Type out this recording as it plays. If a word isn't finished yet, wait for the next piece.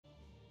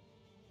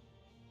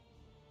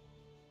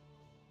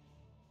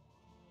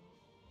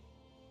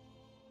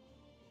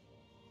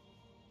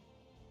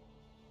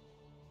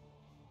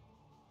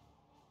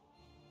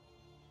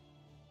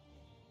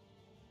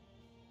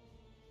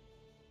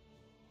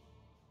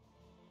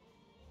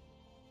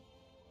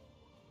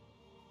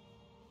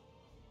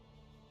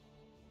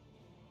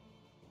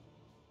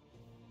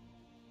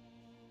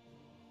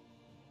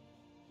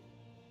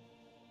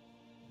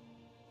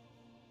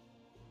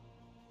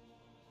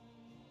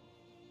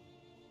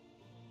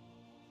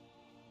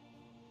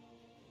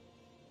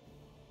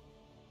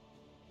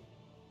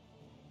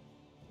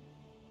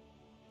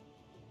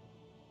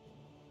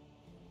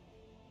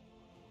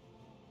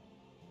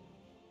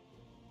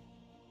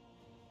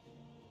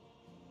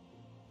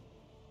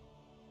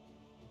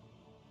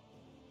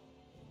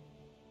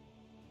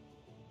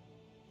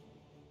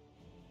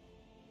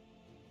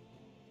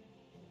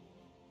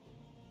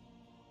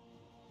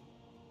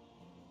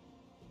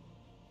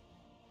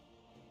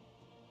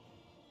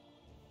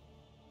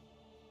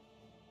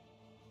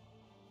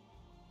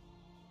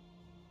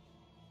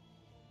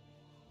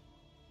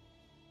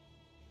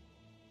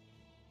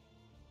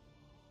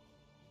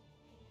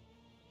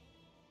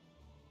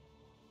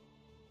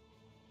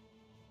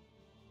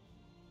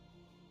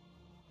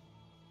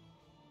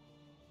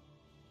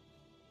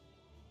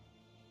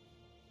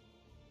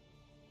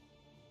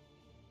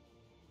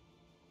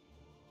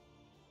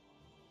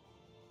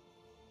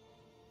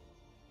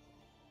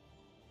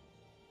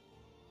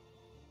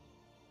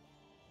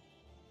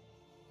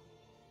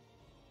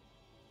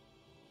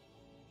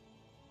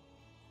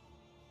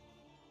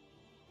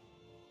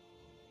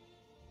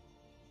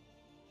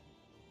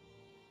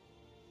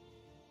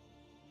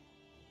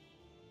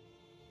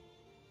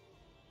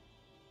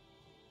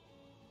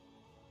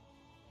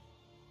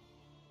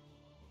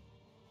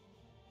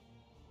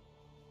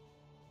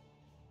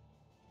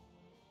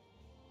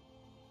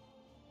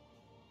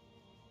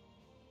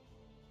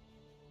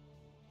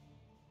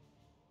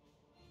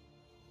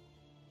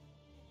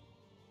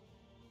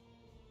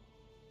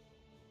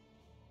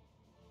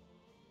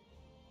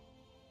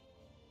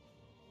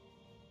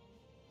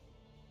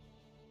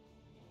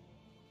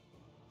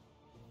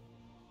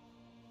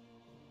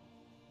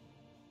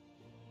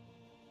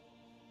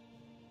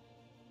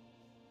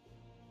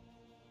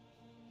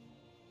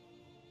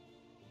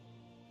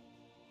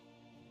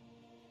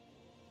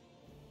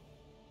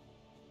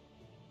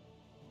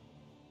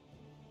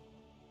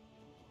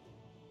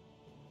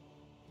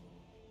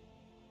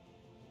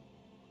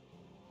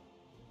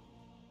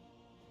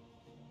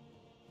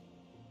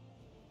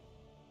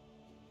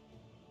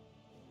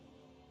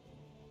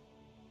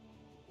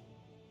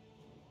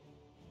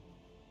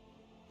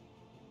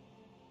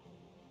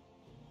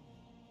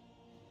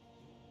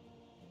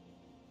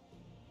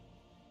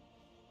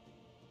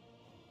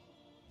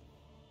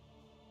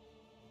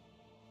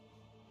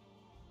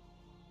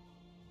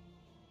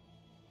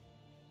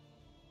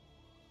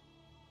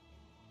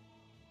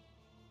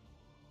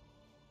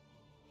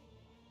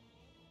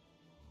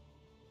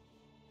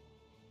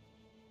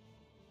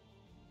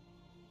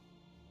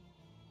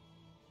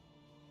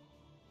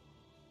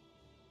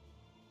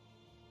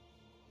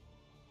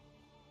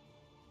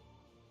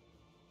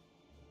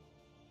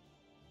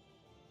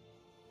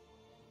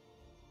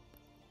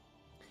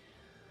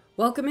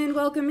Welcome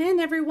in,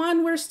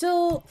 everyone. We're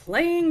still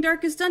playing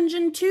Darkest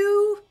Dungeon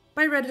 2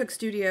 by Red Hook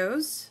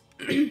Studios.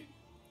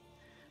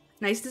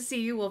 Nice to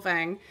see you,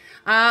 Wolfang.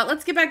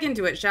 Let's get back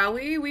into it, shall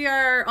we? We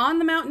are on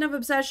the Mountain of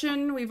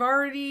Obsession. We've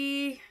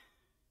already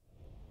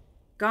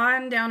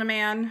gone down a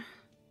man.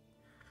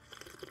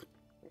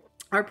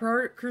 Our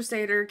poor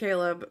crusader,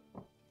 Caleb,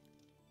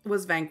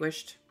 was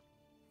vanquished.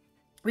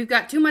 We've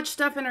got too much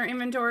stuff in our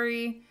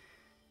inventory.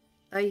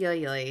 Ay,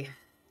 ay, ay.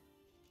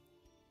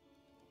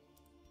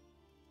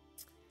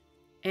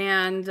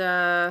 And,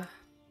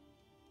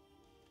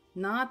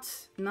 not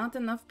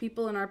enough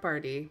people in our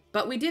party.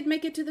 But we did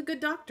make it to the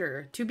good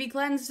doctor, to be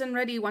cleansed and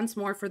ready once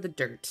more for the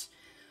dirt.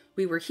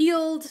 We were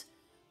healed,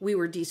 we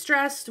were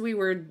de-stressed, we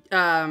were,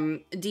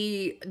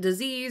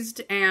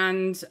 diseased,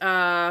 and,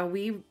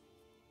 we,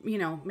 you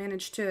know,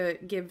 managed to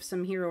give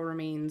some hero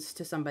remains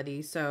to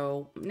somebody.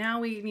 So now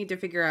we need to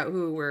figure out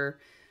who we're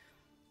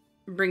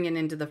bringing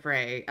into the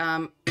fray.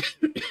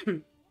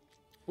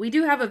 We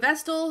do have a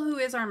Vestal, who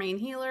is our main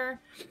healer.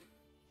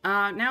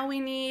 Now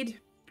we need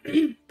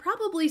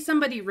probably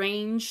somebody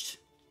ranged.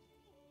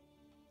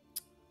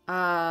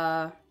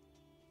 Probably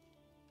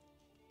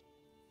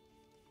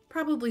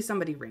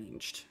somebody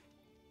ranged.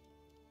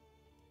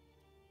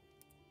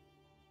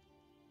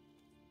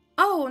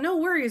 Oh, no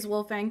worries,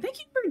 Wolfang. Thank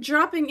you for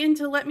dropping in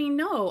to let me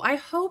know. I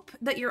hope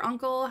that your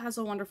uncle has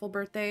a wonderful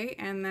birthday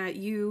and that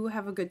you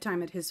have a good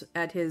time at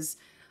his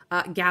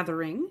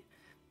gathering.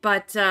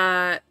 But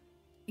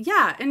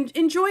yeah, and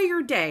enjoy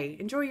your day.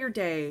 Enjoy your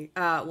day,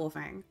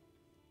 Wolfang.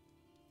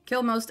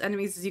 Kill most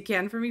enemies as you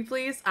can for me,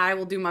 please. I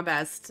will do my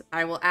best.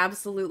 I will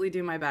absolutely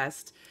do my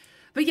best.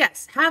 But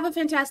yes, have a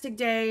fantastic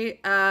day.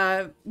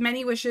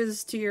 Many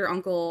wishes to your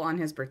uncle on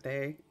his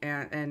birthday.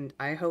 And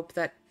I hope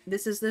that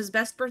this is his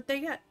best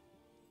birthday yet.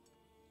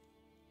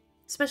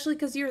 Especially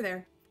because you're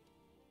there.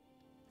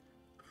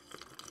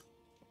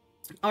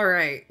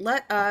 Alright,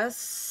 let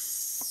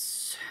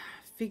us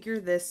figure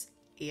this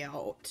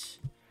out.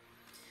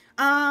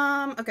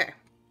 Okay.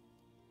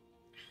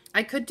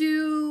 I could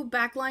do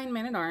backline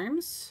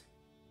man-at-arms.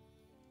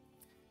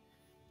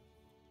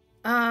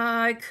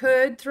 I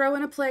could throw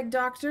in a plague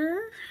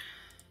doctor.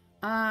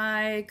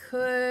 I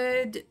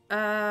could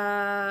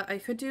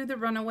do the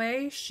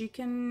runaway. She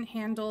can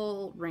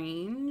handle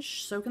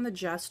range. So can the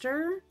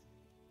jester.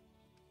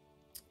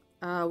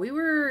 We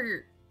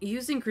were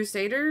using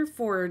Crusader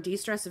for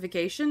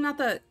de-stressification. Not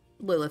that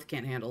Lilith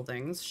can't handle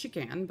things. She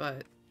can,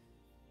 but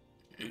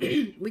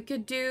we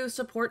could do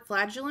support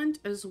flagellant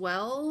as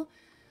well.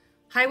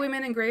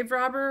 Highwayman and Grave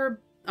Robber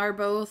are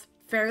both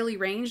fairly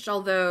ranged,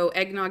 although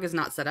Eggnog is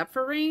not set up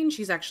for range.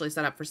 He's actually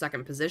set up for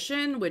second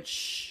position,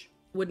 which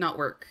would not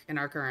work in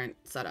our current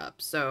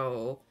setup.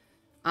 So,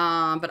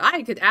 but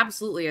I could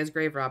absolutely, as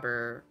Grave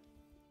Robber,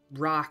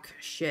 rock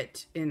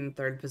shit in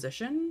third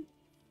position.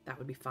 That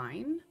would be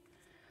fine.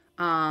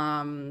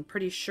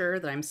 Pretty sure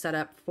that I'm set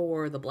up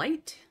for the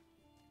Blight.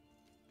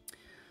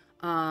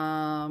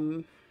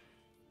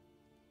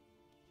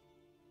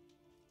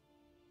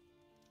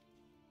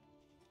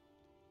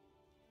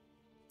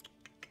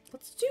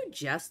 Let's do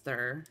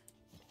Jester.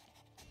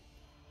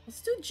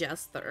 Let's do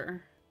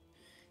Jester.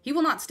 He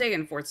will not stay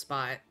in fourth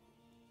spot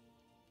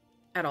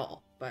at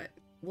all, but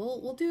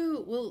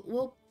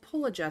we'll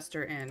pull a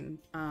Jester in.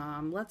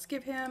 Let's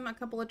give him a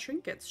couple of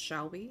trinkets,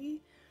 shall we?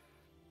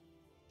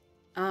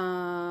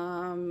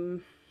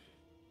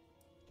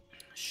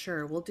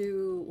 Sure, we'll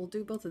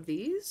do both of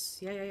these.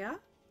 Yeah.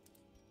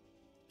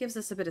 Gives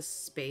us a bit of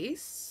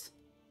space.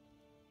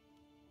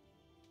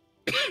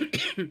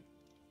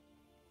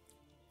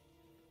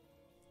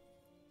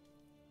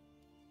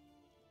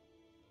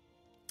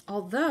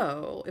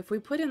 Although, if we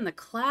put in the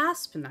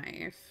clasp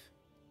knife,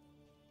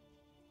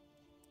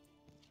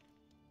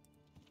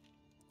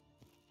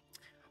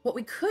 what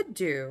we could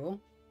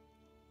do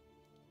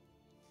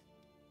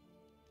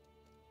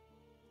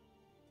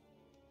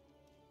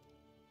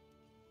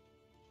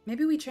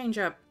maybe we change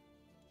up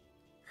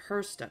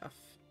her stuff.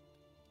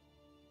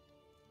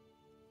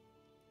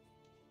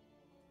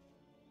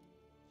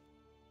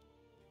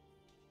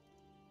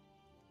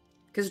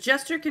 Because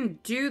Jester can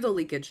do the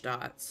leakage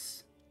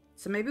dots.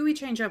 So maybe we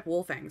change up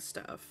Wolfang's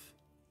stuff.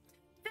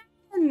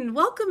 Ben,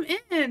 welcome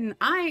in.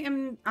 I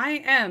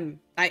am.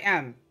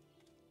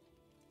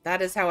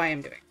 That is how I am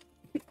doing.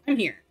 I'm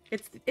here.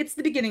 It's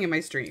the beginning of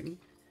my stream.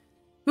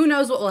 Who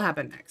knows what will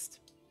happen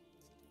next?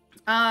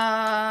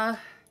 I'm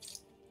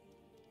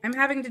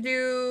having to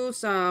do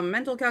some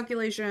mental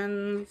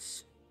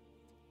calculations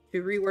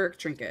to rework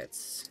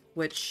trinkets,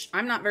 which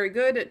I'm not very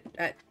good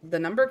at the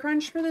number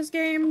crunch for this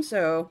game,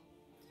 so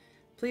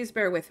please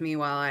bear with me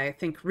while I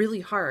think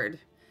really hard.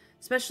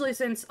 Especially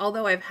since,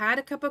 although I've had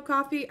a cup of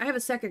coffee, I have a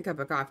second cup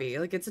of coffee.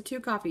 Like, it's a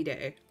 2-coffee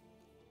day.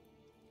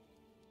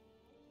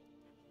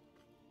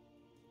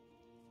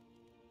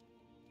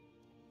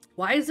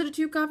 Why is it a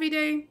 2-coffee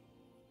day?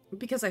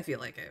 Because I feel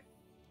like it.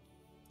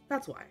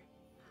 That's why.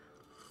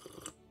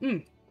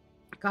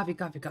 Coffee.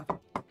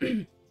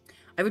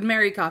 I would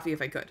marry coffee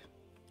if I could.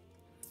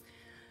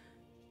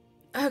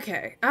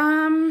 Okay,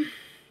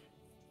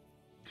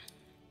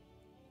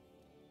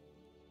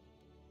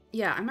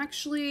 Yeah, I'm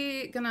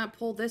actually gonna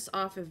pull this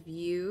off of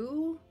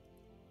you.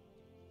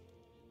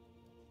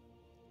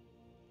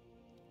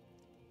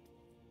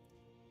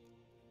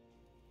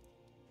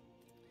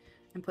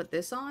 And put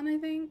this on, I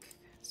think.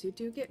 So you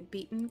do get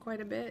beaten quite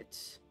a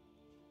bit.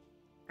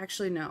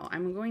 Actually, no.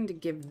 I'm going to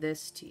give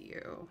this to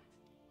you.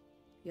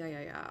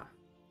 Yeah.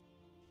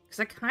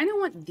 Because I kind of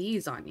want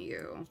these on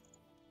you.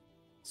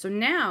 So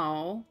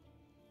now...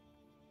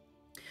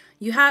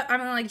 you have... I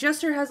mean, like,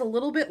 Jester has a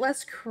little bit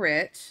less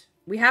crit.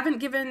 We haven't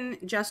given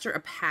Jester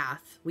a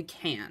path. We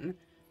can.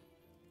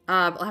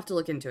 I'll have to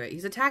look into it.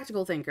 He's a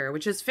tactical thinker,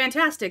 which is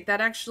fantastic.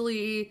 That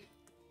actually...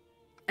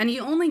 and he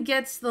only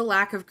gets the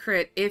lack of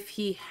crit if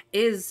he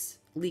is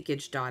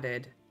leakage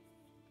dotted,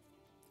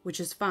 which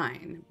is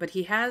fine. But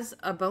he has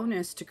a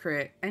bonus to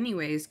crit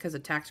anyways because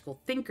of tactical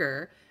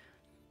thinker.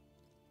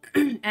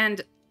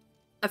 And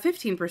a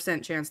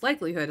 15% chance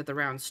likelihood at the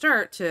round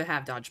start to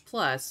have dodge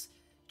plus.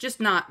 Just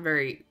not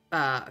very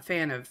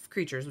fan of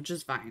creatures, which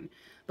is fine.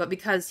 But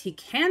because he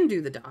can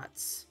do the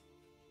dots...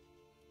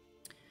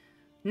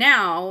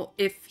 now,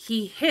 if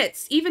he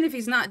hits, even if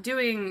he's not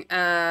doing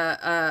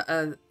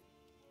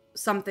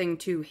something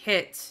to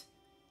hit,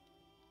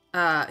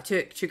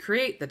 to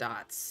create the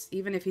dots,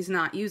 even if he's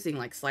not using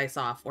like slice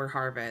off or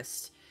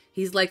harvest,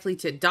 he's likely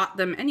to dot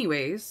them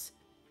anyways.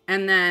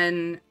 And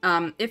then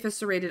if a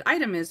serrated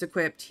item is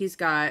equipped, he's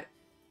got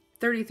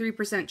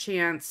 33%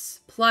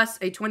 chance plus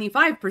a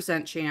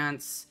 25%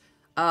 chance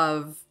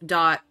of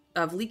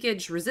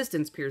leakage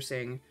resistance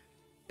piercing.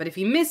 But if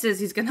he misses,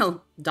 he's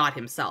gonna dot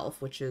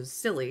himself, which is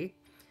silly.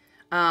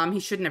 He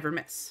should never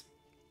miss.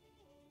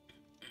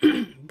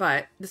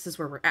 But this is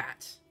where we're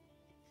at.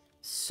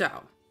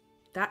 So,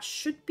 that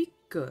should be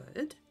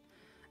good.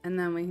 And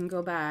then we can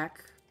go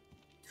back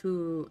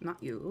to,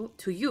 not you,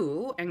 to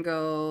you, and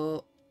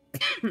go,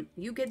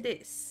 you get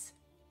this.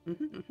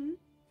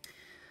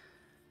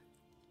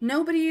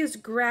 Nobody is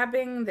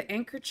grabbing the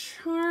anchor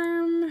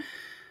charm.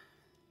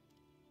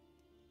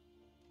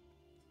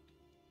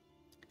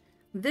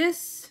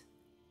 This,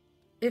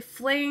 if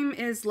flame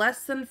is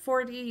less than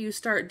 40, you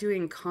start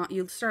doing,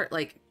 you start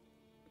like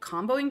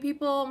comboing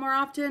people more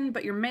often,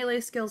 but your melee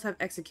skills have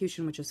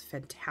execution, which is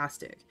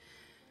fantastic.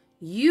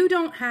 You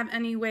don't have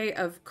any way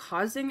of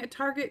causing a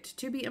target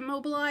to be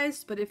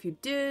immobilized, but if you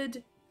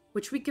did,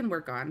 which we can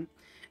work on,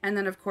 and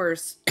then of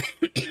course,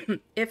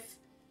 if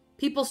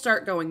people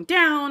start going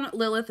down,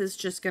 Lilith is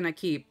just gonna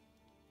keep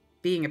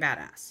being a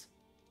badass.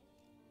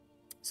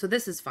 So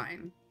this is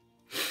fine.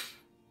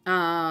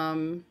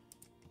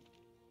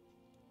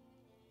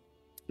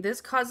 This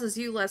causes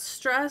you less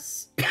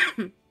stress.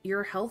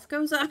 Your health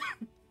goes up.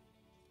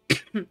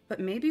 But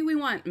maybe we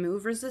want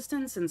move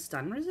resistance and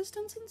stun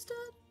resistance instead?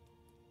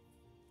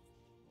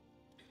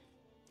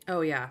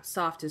 Oh yeah,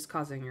 soft is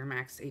causing your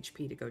max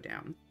HP to go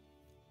down.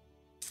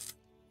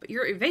 But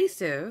you're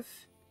evasive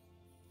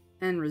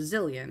and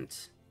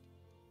resilient.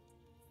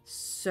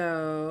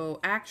 So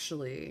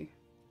actually,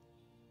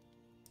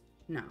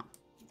 no,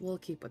 we'll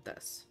keep with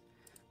this.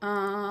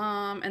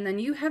 And then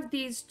you have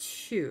these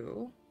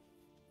two,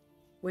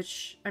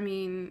 which, I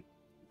mean,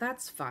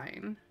 that's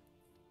fine.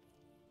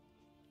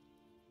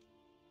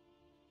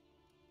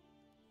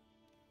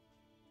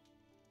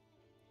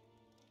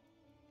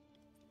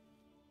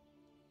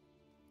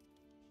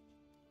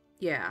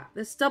 Yeah,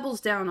 this doubles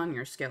down on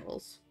your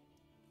skills.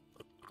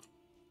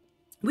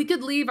 We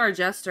could leave our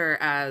Jester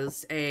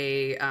as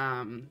a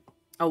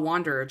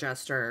Wanderer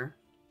Jester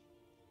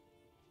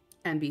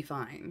and be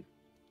fine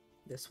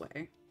this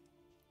way.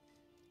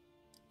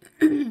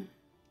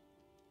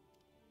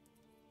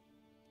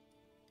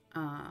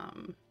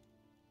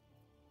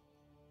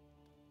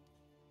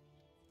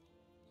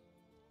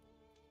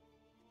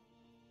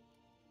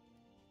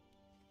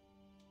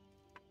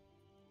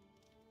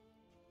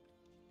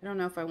 I don't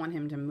know if I want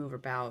him to move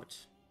about.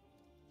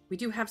 We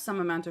do have some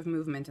amount of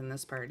movement in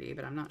this party,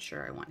 but I'm not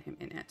sure I want him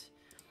in it.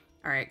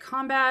 All right,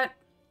 combat.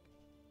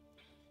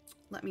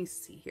 Let me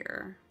see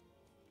here.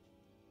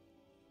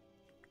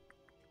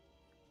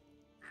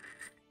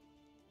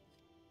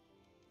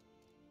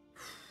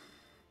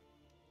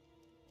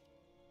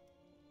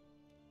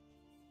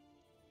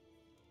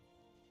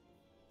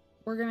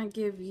 We're gonna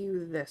give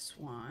you this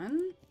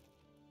one.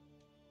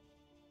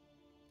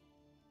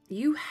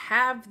 You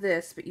have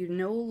this, but you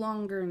no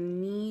longer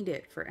need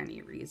it for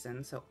any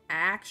reason. So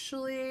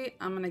actually,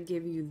 I'm gonna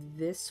give you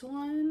this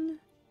one.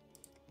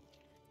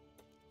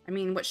 I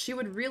mean, what she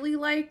would really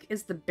like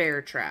is the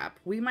bear trap.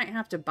 We might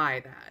have to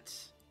buy that.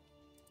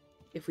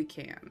 If we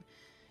can.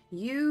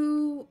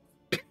 You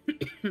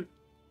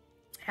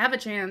have a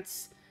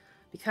chance,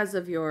 because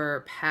of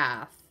your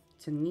path,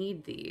 to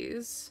need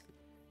these.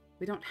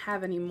 We don't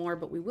have any more,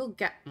 but we will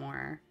get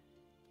more.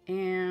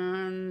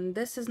 And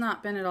this has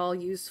not been at all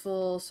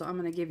useful, so I'm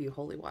going to give you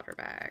holy water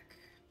back.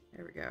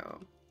 There we go.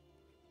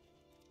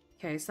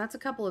 Okay, so that's a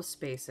couple of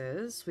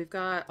spaces. We've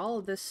got all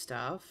of this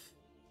stuff.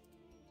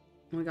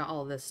 And we got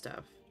all of this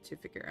stuff to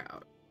figure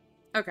out.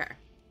 Okay.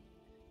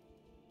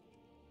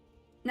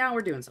 Now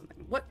we're doing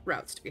something. What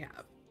routes do we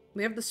have?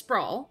 We have the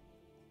sprawl.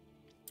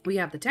 We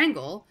have the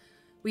tangle.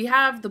 We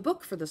have the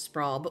book for the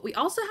sprawl, but we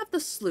also have the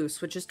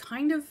sluice, which is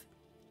kind of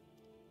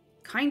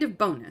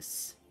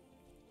bonus.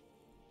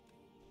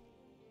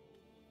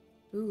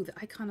 Ooh, the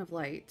Icon of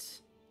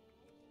Light.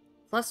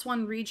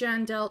 +1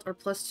 regen dealt or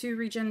 +2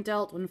 regen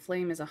dealt when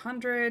flame is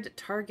 100.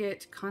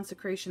 Target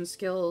consecration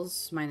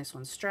skills,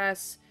 -1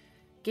 stress.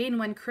 Gain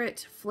when crit,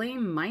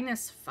 flame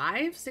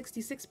 -5,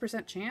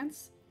 66%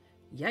 chance.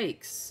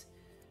 Yikes.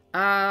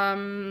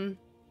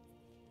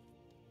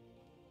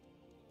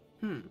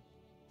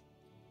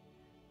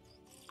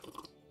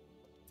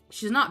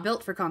 She's not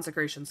built for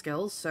consecration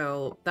skills,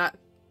 so that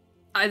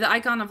the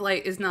Icon of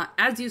Light is not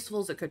as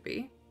useful as it could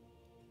be.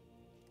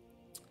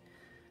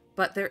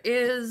 But there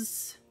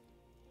is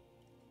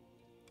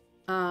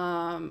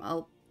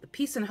the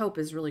Peace and Hope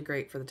is really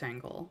great for the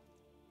Tangle.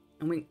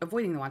 And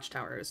avoiding the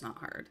Watchtower is not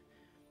hard.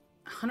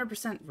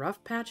 100%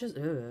 rough patches.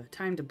 Ugh.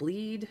 Time to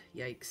bleed.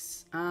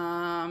 Yikes.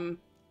 I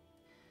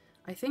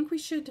think we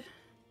should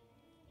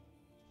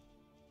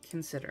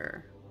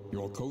consider.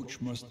 Your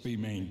coach must be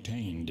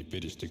maintained if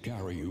it is to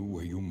carry you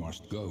where you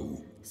must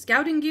go.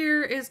 Scouting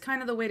gear is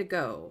kind of the way to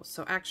go.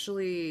 So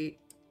actually,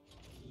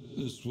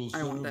 This will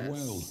serve I want this.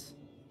 well.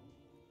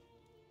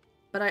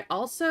 But I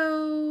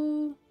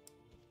also...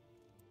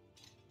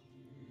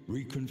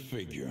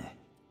 Reconfigure.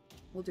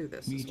 We'll do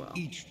this Meet as well.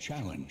 each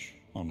challenge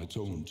on its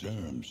own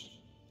terms.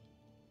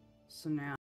 So now...